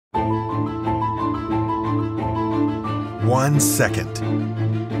1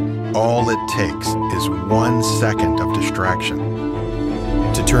 second. All it takes is 1 second of distraction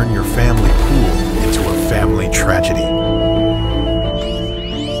to turn your family pool into a family tragedy.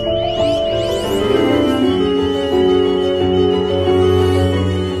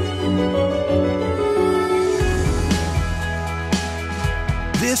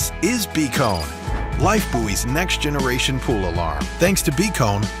 This is Bcone, Lifebuoy's next-generation pool alarm. Thanks to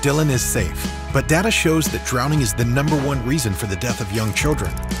Bcone, Dylan is safe. But data shows that drowning is the #1 reason for the death of young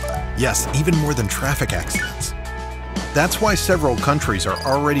children. Yes, even more than traffic accidents. That's why several countries are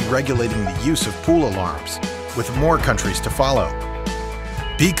already regulating the use of pool alarms, with more countries to follow.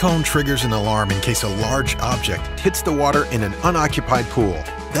 Bcone triggers an alarm in case a large object hits the water in an unoccupied pool.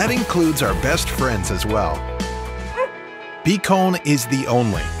 That includes our best friends as well. Bcone is the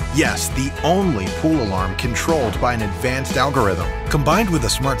only, yes, the only pool alarm controlled by an advanced algorithm, combined with a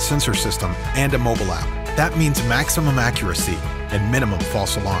smart sensor system and a mobile app. That means maximum accuracy and minimum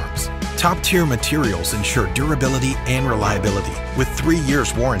false alarms. Top-tier materials ensure durability and reliability, with 3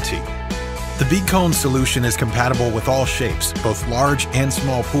 years warranty. The Bcone solution is compatible with all shapes, both large and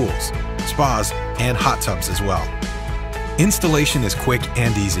small pools, spas, and hot tubs as well. Installation is quick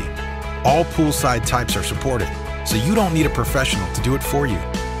and easy. All poolside types are supported, so you don't need a professional to do it for you.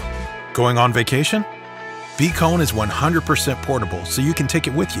 Going on vacation? Bcone is 100% portable, so you can take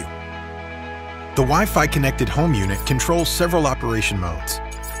it with you. The Wi-Fi connected home unit controls several operation modes,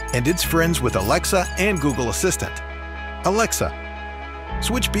 and it's friends with Alexa and Google Assistant. Alexa,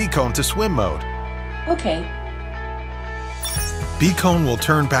 switch Bcone to swim mode. Okay. Bcone will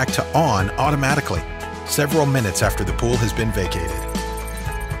turn back to on automatically, several minutes after the pool has been vacated.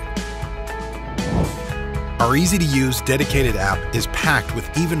 Our easy-to-use, dedicated app is packed with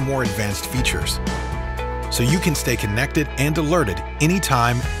even more advanced features, so you can stay connected and alerted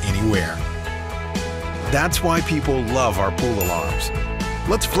anytime, anywhere. That's why people love our pool alarms.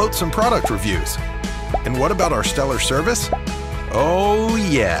 Let's float some product reviews. And what about our stellar service? Oh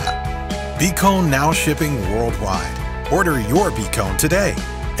yeah! Bcone now shipping worldwide. Order your Bcone today.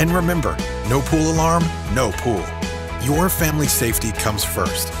 And remember, no pool alarm, no pool. Your family safety comes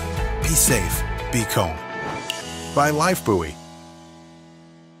first. Be safe, Bcone. By Lifebuoy.